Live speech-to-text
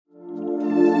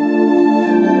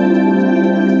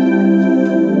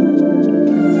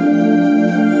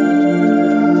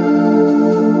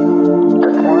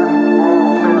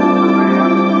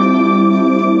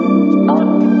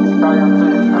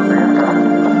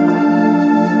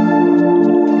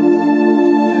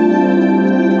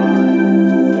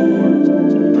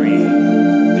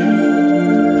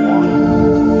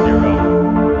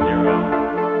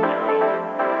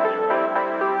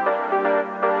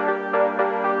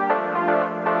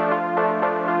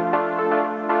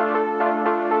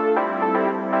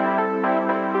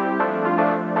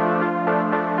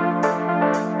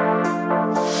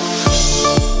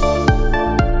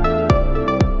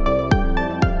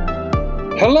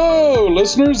Hello,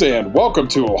 listeners, and welcome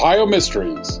to Ohio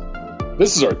Mysteries.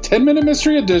 This is our 10-minute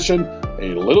mystery edition,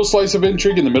 a little slice of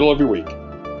intrigue in the middle of your week.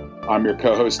 I'm your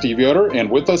co-host, Steve Yoder, and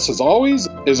with us, as always,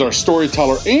 is our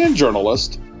storyteller and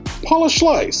journalist, Paula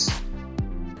Schleiss.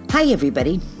 Hi,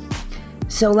 everybody.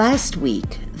 So last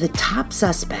week, the top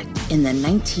suspect in the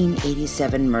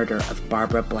 1987 murder of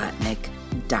Barbara Blatnick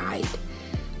died.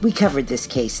 We covered this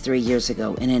case 3 years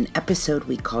ago in an episode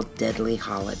we called Deadly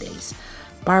Holidays.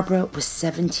 Barbara was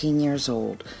 17 years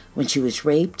old when she was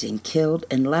raped and killed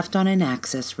and left on an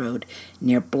access road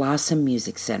near Blossom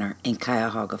Music Center in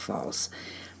Cuyahoga Falls.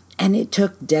 And it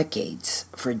took decades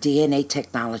for DNA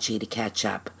technology to catch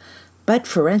up. But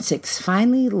forensics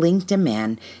finally linked a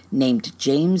man named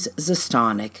James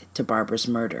Zastonic to Barbara's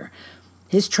murder.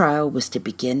 His trial was to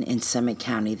begin in Summit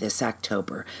County this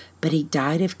October, but he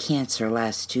died of cancer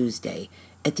last Tuesday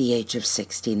at the age of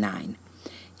 69.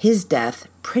 His death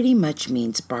pretty much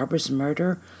means Barbara's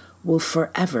murder will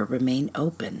forever remain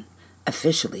open,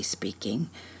 officially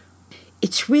speaking.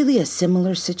 It's really a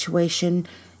similar situation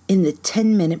in the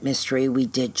 10-minute mystery we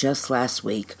did just last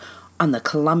week on the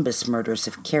Columbus murders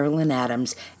of Carolyn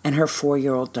Adams and her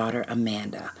 4-year-old daughter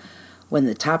Amanda, when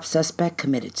the top suspect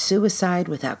committed suicide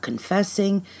without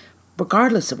confessing.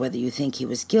 Regardless of whether you think he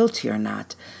was guilty or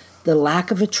not, the lack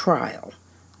of a trial,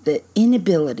 the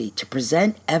inability to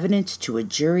present evidence to a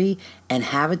jury and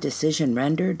have a decision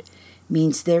rendered,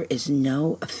 means there is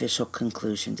no official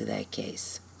conclusion to that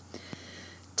case.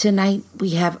 Tonight,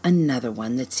 we have another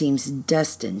one that seems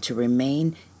destined to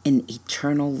remain in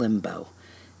eternal limbo,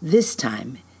 this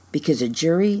time because a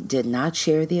jury did not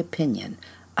share the opinion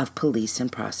of police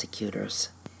and prosecutors.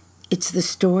 It's the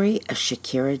story of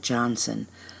Shakira Johnson,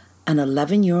 an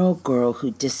 11-year-old girl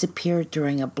who disappeared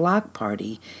during a block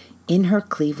party in her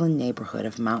Cleveland neighborhood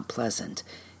of Mount Pleasant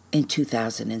in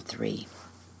 2003.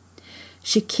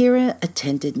 Shakira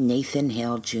attended Nathan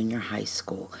Hale Junior High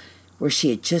School, where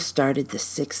she had just started the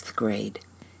 6th grade.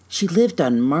 She lived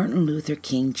on Martin Luther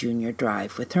King Jr.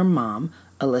 Drive with her mom,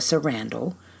 Alyssa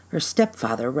Randall, her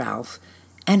stepfather, Ralph,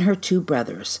 and her 2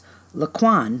 brothers,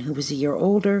 Laquan, who was a year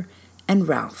older, and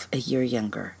Ralph, a year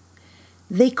younger.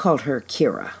 They called her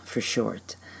Kira for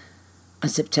short. On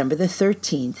September the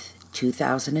 13th,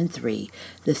 2003,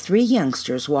 the 3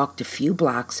 youngsters walked a few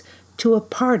blocks to a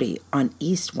party on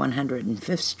East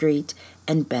 105th Street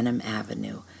and Benham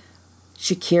Avenue.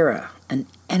 Shakira, an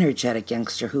energetic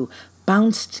youngster who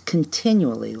bounced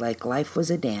continually like life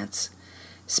was a dance,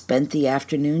 spent the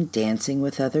afternoon dancing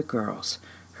with other girls,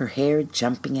 her hair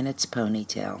jumping in its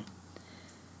ponytail.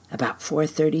 About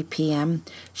 4:30 p.m.,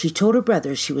 she told her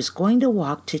brother she was going to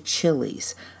walk to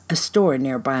Chili's, a store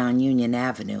nearby on Union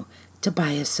Avenue, to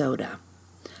buy a soda.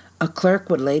 A clerk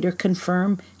would later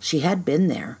confirm she had been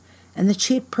there and that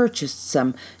she had purchased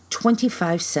some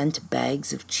 25-cent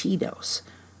bags of Cheetos,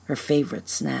 her favorite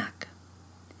snack.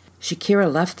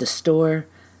 Shakira left the store,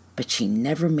 but she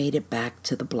never made it back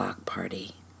to the block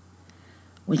party.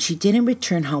 When she didn't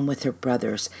return home with her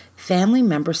brothers, family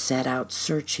members set out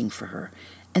searching for her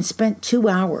and spent 2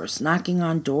 hours knocking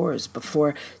on doors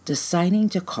before deciding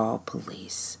to call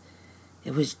police.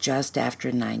 It was just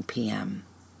after 9 p.m.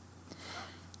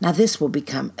 Now, this will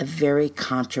become a very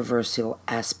controversial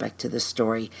aspect to the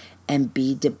story and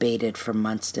be debated for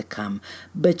months to come,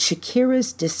 but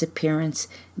Shakira's disappearance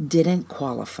didn't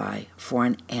qualify for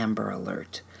an Amber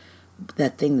Alert,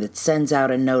 that thing that sends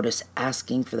out a notice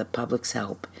asking for the public's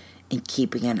help in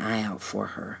keeping an eye out for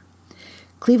her.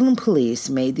 Cleveland police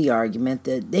made the argument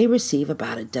that they receive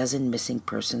about a dozen missing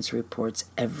persons reports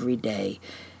every day,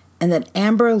 and that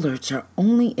Amber Alerts are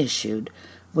only issued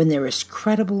when there is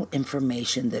credible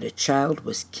information that a child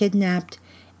was kidnapped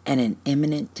and in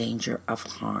imminent danger of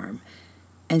harm.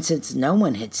 And since no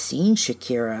one had seen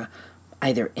Shakira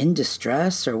either in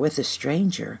distress or with a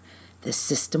stranger, the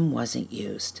system wasn't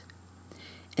used.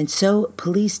 And so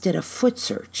police did a foot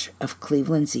search of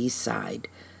Cleveland's east side.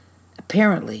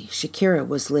 Apparently, Shakira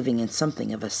was living in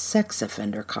something of a sex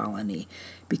offender colony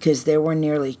because there were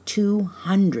nearly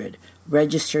 200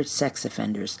 registered sex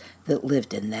offenders that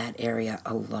lived in that area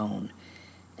alone.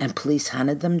 And police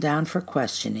hunted them down for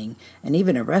questioning and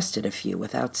even arrested a few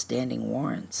with outstanding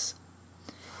warrants.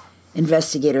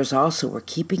 Investigators also were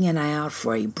keeping an eye out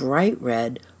for a bright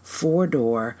red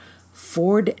 4-door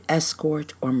Ford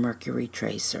Escort or Mercury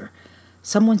Tracer.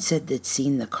 Someone said they'd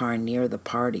seen the car near the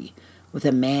party, with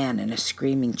a man and a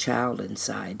screaming child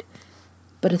inside.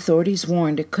 But authorities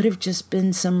warned it could have just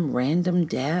been some random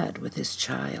dad with his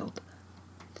child.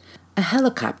 A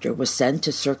helicopter was sent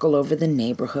to circle over the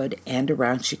neighborhood and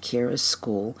around Shakira's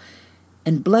school,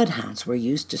 and bloodhounds were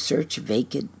used to search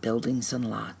vacant buildings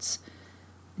and lots.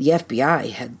 The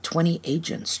FBI had 20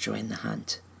 agents join the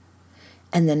hunt.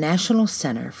 And the National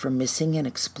Center for Missing and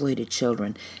Exploited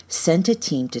Children sent a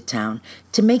team to town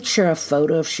to make sure a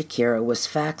photo of Shakira was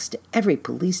faxed to every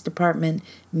police department,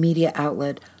 media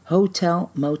outlet,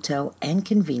 hotel, motel, and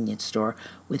convenience store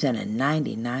within a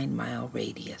 99-mile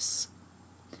radius.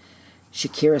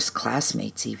 Shakira's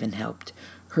classmates even helped.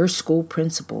 Her school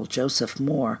principal, Joseph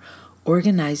Moore,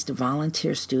 organized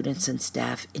volunteer students and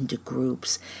staff into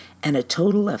groups, and a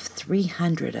total of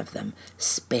 300 of them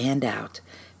spanned out,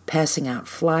 passing out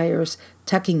flyers,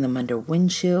 tucking them under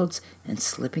windshields, and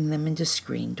slipping them into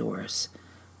screen doors.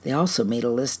 They also made a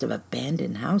list of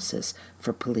abandoned houses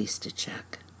for police to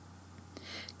check.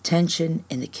 Tension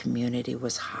in the community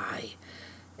was high.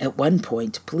 At one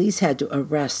point, police had to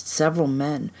arrest several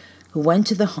men who went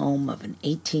to the home of an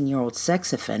 18-year-old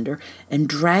sex offender and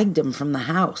dragged him from the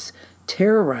house,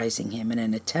 terrorizing him in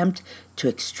an attempt to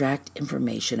extract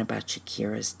information about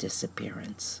Shakira's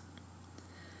disappearance.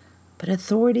 But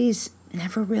authorities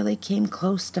never really came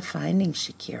close to finding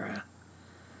Shakira.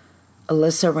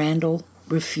 Alyssa Randall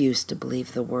refused to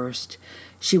believe the worst.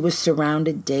 She was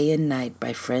surrounded day and night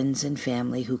by friends and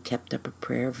family who kept up a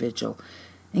prayer vigil,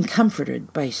 and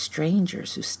comforted by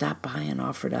strangers who stopped by and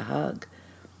offered a hug.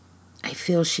 "I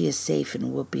feel she is safe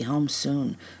and will be home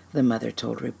soon," the mother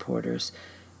told reporters.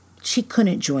 She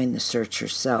couldn't join the search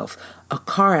herself. A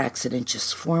car accident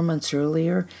just 4 months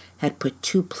earlier had put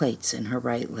 2 plates in her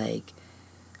right leg.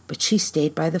 But she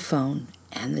stayed by the phone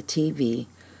and the TV,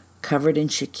 covered in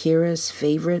Shakira's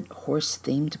favorite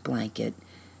horse-themed blanket,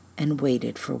 and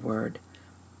waited for word.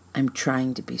 "I'm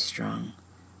trying to be strong.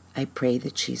 I pray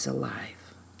that she's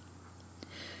alive."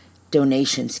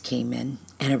 Donations came in,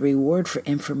 and a reward for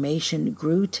information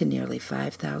grew to nearly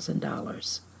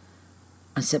 $5,000.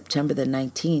 On September the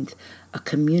 19th, a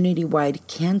community-wide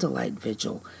candlelight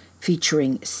vigil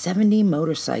featuring 70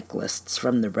 motorcyclists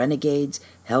from the Renegades,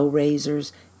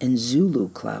 Hellraisers, and Zulu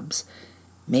clubs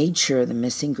made sure the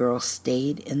missing girl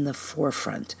stayed in the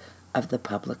forefront of the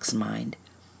public's mind.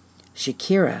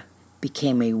 Shakira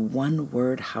became a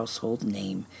one-word household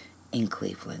name in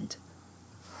Cleveland.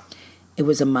 It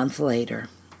was a month later,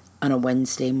 on a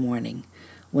Wednesday morning,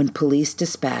 when police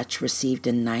dispatch received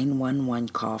a 911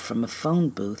 call from a phone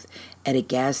booth at a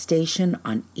gas station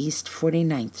on East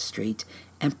 49th Street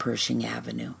and Pershing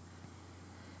Avenue.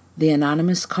 The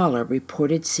anonymous caller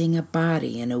reported seeing a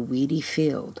body in a weedy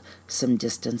field some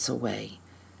distance away.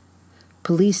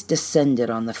 Police descended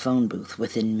on the phone booth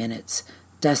within minutes,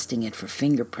 dusting it for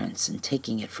fingerprints and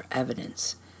taking it for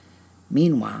evidence.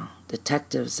 Meanwhile,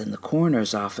 detectives in the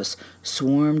coroner's office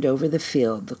swarmed over the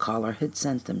field the caller had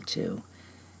sent them to.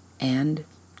 And,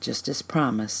 just as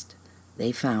promised,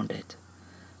 they found it.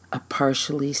 A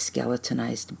partially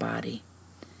skeletonized body.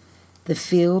 The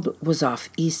field was off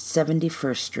East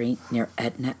 71st Street near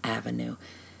Etna Avenue,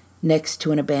 next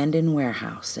to an abandoned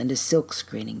warehouse and a silk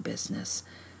screening business.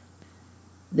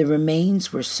 The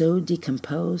remains were so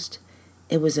decomposed,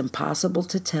 it was impossible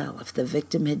to tell if the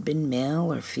victim had been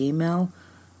male or female,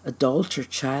 adult or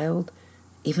child,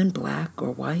 even black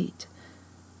or white.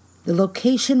 The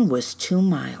location was 2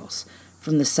 miles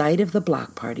from the site of the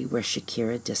block party where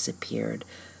Shakira disappeared,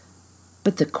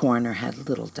 but the coroner had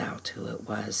little doubt who it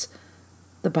was.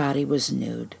 The body was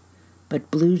nude,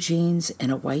 but blue jeans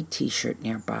and a white t-shirt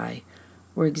nearby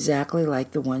were exactly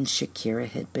like the ones Shakira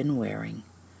had been wearing.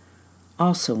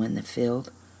 Also in the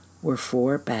field were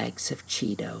 4 bags of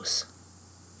Cheetos.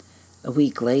 A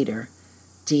week later,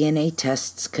 DNA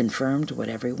tests confirmed what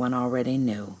everyone already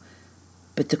knew,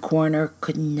 but the coroner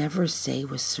could never say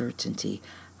with certainty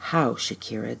how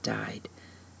Shakira died.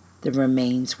 The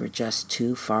remains were just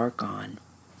too far gone.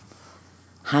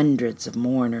 Hundreds of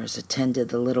mourners attended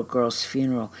the little girl's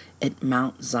funeral at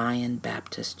Mount Zion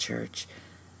Baptist Church.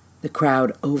 The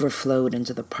crowd overflowed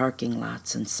into the parking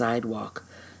lots and sidewalk,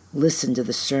 listened to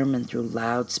the sermon through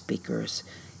loudspeakers,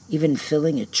 even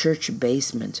filling a church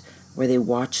basement where they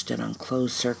watched it on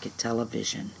closed-circuit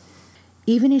television.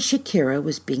 Even as Shakira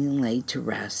was being laid to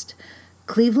rest,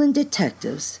 Cleveland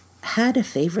detectives had a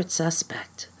favorite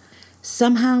suspect.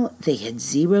 Somehow they had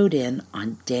zeroed in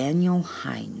on Daniel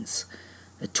Hines,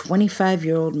 a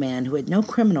 25-year-old man who had no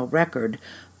criminal record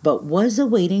but was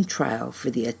awaiting trial for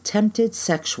the attempted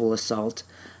sexual assault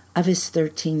of his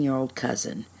 13-year-old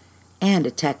cousin and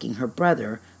attacking her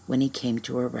brother when he came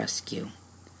to her rescue.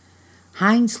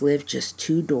 Hines lived just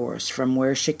 2 doors from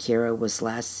where Shakira was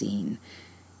last seen,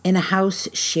 in a house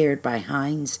shared by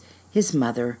Hines, his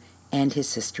mother, and his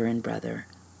sister and brother.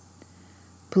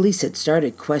 Police had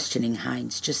started questioning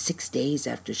Hines just 6 days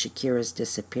after Shakira's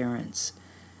disappearance.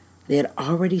 They had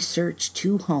already searched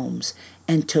 2 homes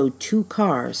and towed 2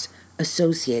 cars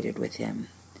associated with him.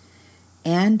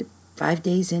 And 5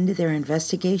 days into their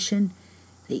investigation,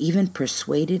 they even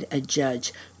persuaded a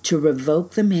judge to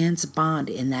revoke the man's bond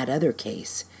in that other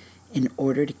case in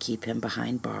order to keep him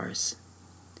behind bars.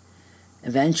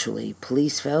 Eventually,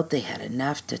 police felt they had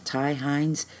enough to tie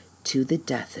Hines to the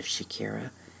death of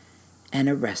Shakira and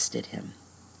arrested him.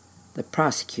 The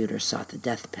prosecutor sought the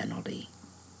death penalty.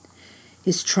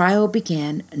 His trial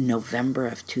began in November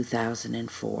of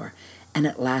 2004, and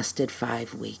it lasted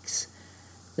 5 weeks.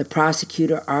 The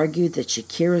prosecutor argued that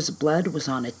Shakira's blood was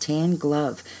on a tan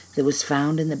glove that was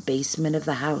found in the basement of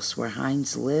the house where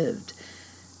Hines lived,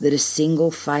 that a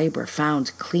single fiber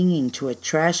found clinging to a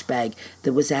trash bag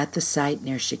that was at the site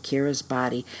near Shakira's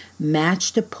body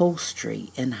matched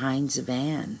upholstery in Hines'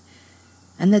 van,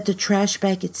 and that the trash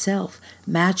bag itself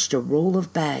matched a roll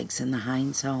of bags in the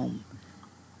Hines home.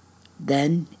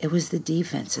 Then it was the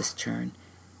defense's turn,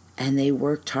 and they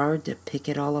worked hard to pick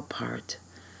it all apart.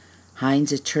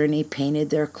 Hines' attorney painted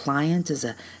their client as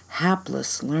a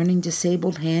hapless,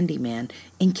 learning-disabled handyman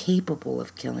incapable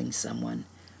of killing someone.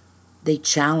 They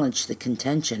challenged the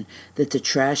contention that the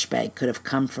trash bag could have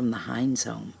come from the Hines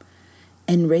home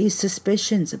and raised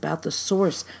suspicions about the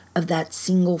source of that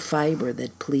single fiber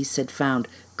that police had found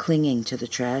clinging to the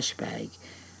trash bag.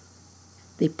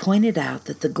 They pointed out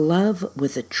that the glove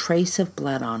with a trace of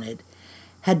blood on it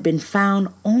had been found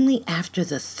only after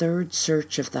the third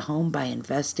search of the home by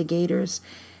investigators,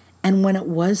 and when it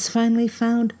was finally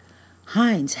found,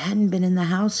 Hines hadn't been in the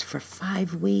house for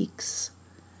 5 weeks.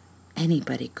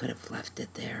 Anybody could have left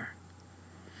it there.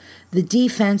 The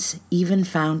defense even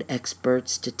found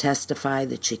experts to testify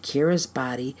that Shakira's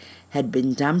body had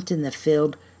been dumped in the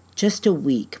field just a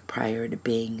week prior to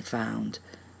being found,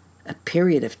 a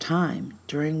period of time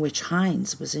during which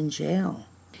Hines was in jail.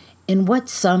 In what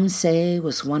some say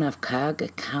was one of Cuyahoga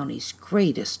County's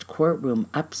greatest courtroom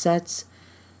upsets,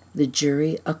 the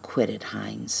jury acquitted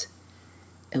Hines.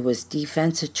 It was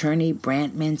defense attorney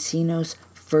Brant Mancino's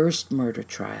first murder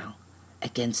trial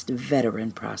against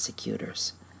veteran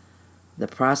prosecutors. The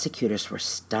prosecutors were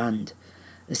stunned.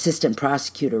 Assistant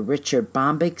prosecutor Richard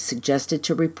Bombig suggested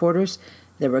to reporters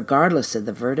that regardless of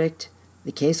the verdict,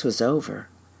 the case was over.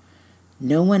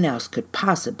 No one else could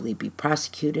possibly be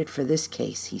prosecuted for this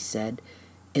case, he said.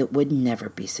 It would never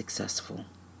be successful.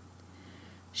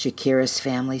 Shakira's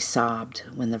family sobbed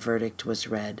when the verdict was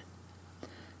read.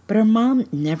 But her mom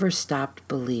never stopped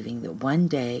believing that one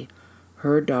day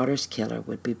her daughter's killer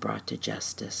would be brought to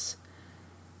justice.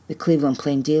 The Cleveland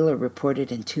Plain Dealer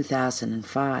reported in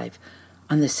 2005,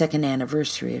 on the second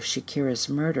anniversary of Shakira's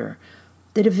murder,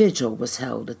 that a vigil was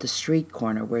held at the street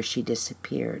corner where she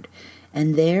disappeared,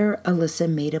 and there Alyssa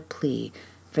made a plea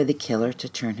for the killer to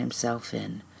turn himself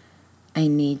in. "I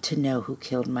need to know who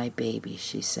killed my baby,"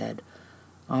 she said.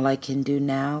 "All I can do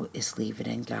now is leave it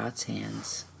in God's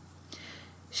hands."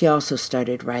 She also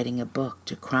started writing a book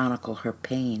to chronicle her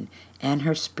pain and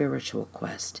her spiritual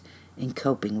quest in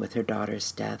coping with her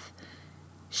daughter's death.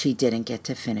 She didn't get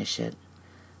to finish it.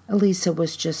 Elisa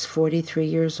was just 43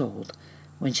 years old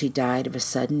when she died of a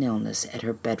sudden illness at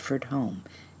her Bedford home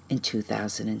in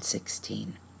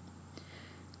 2016.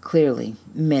 Clearly,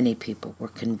 many people were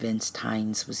convinced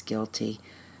Hines was guilty,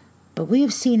 but we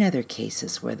have seen other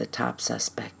cases where the top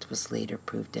suspect was later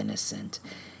proved innocent.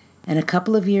 And a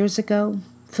couple of years ago,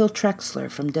 Phil Trexler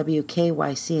from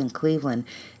WKYC in Cleveland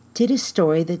did a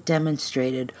story that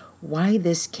demonstrated why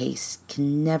this case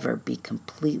can never be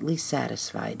completely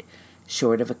satisfied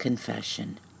short of a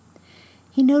confession.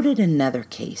 He noted another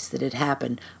case that had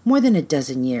happened more than a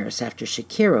dozen years after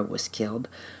Shakira was killed,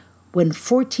 when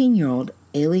 14-year-old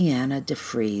Eliana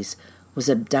DeFries was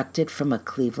abducted from a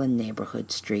Cleveland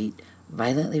neighborhood street,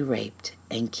 violently raped,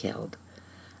 and killed.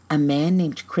 A man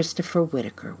named Christopher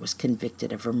Whitaker was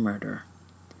convicted of her murder.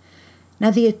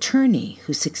 Now, the attorney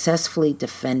who successfully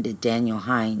defended Daniel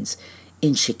Hines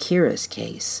in Shakira's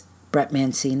case, Brett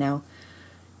Mancino,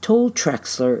 told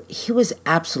Trexler he was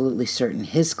absolutely certain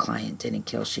his client didn't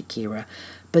kill Shakira,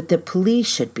 but the police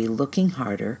should be looking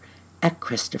harder at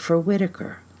Christopher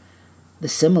Whitaker. The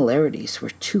similarities were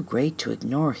too great to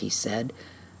ignore, he said.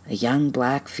 A young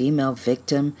black female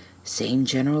victim, same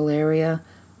general area,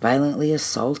 violently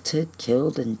assaulted,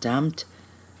 killed, and dumped.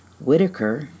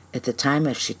 Whitaker, at the time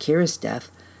of Shakira's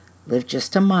death, lived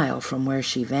just a mile from where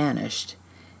she vanished,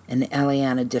 and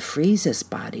Eliana DeFries'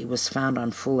 body was found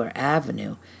on Fuller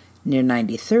Avenue near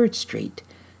 93rd Street,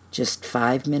 just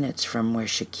 5 minutes from where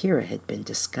Shakira had been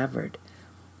discovered.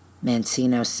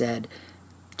 Mancino said,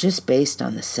 just based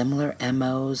on the similar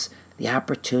MOs, the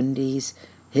opportunities,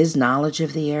 his knowledge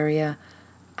of the area,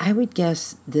 I would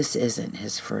guess this isn't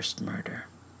his first murder.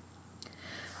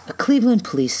 A Cleveland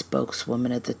police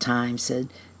spokeswoman at the time said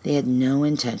they had no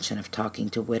intention of talking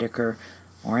to Whitaker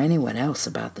or anyone else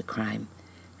about the crime,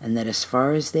 and that as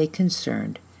far as they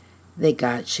concerned, they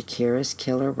got Shakira's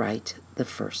killer right the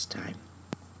first time.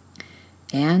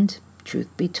 And, truth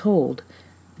be told,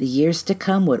 the years to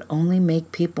come would only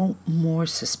make people more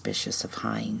suspicious of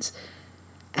Hines.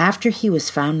 After he was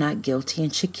found not guilty in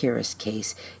Shakira's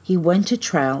case, he went to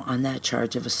trial on that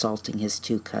charge of assaulting his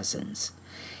two cousins.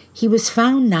 He was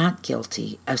found not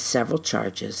guilty of several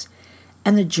charges,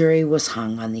 and the jury was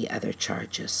hung on the other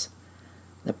charges.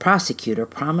 The prosecutor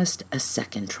promised a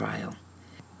second trial.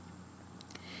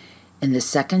 In the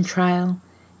second trial,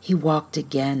 he walked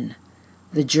again,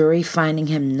 the jury finding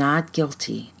him not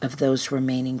guilty of those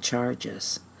remaining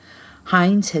charges.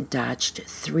 Hines had dodged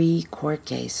 3 court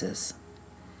cases.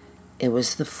 It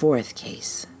was the 4th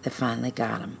case that finally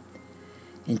got him.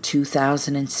 In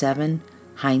 2007,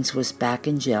 Hines was back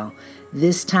in jail,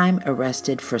 this time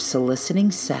arrested for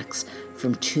soliciting sex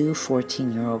from 2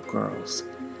 14-year-old girls.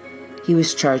 He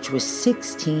was charged with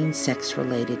 16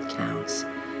 sex-related counts,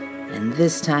 and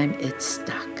this time it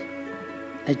stuck.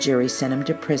 A jury sent him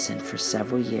to prison for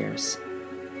several years.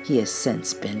 He has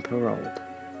since been paroled.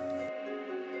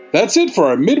 That's it for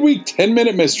our midweek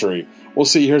 10-minute mystery. We'll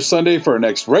see you here Sunday for our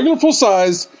next regular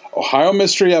full-sized Ohio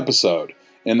Mystery episode.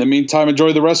 In the meantime,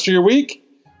 enjoy the rest of your week.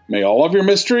 May all of your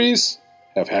mysteries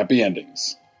have happy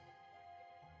endings.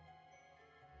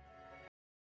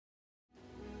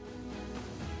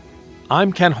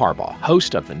 I'm Ken Harbaugh,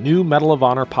 host of the new Medal of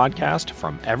Honor podcast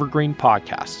from Evergreen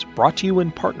Podcasts, brought to you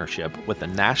in partnership with the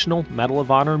National Medal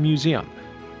of Honor Museum.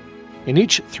 In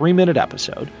each 3-minute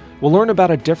episode, we'll learn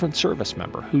about a different service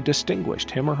member who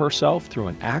distinguished him or herself through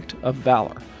an act of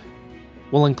valor.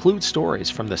 We'll include stories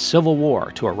from the Civil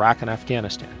War to Iraq and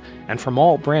Afghanistan, and from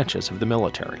all branches of the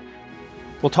military.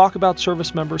 We'll talk about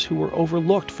service members who were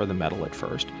overlooked for the medal at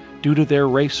first due to their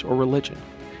race or religion,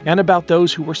 and about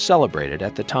those who were celebrated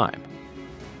at the time.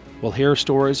 We'll hear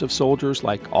stories of soldiers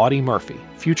like Audie Murphy,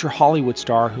 future Hollywood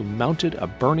star who mounted a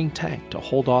burning tank to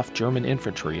hold off German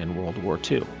infantry in World War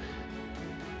II.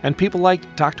 And people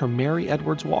like Dr. Mary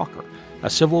Edwards Walker, a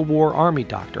Civil War Army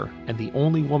doctor and the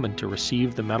only woman to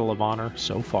receive the Medal of Honor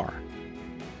so far.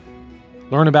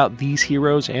 Learn about these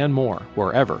heroes and more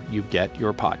wherever you get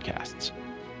your podcasts.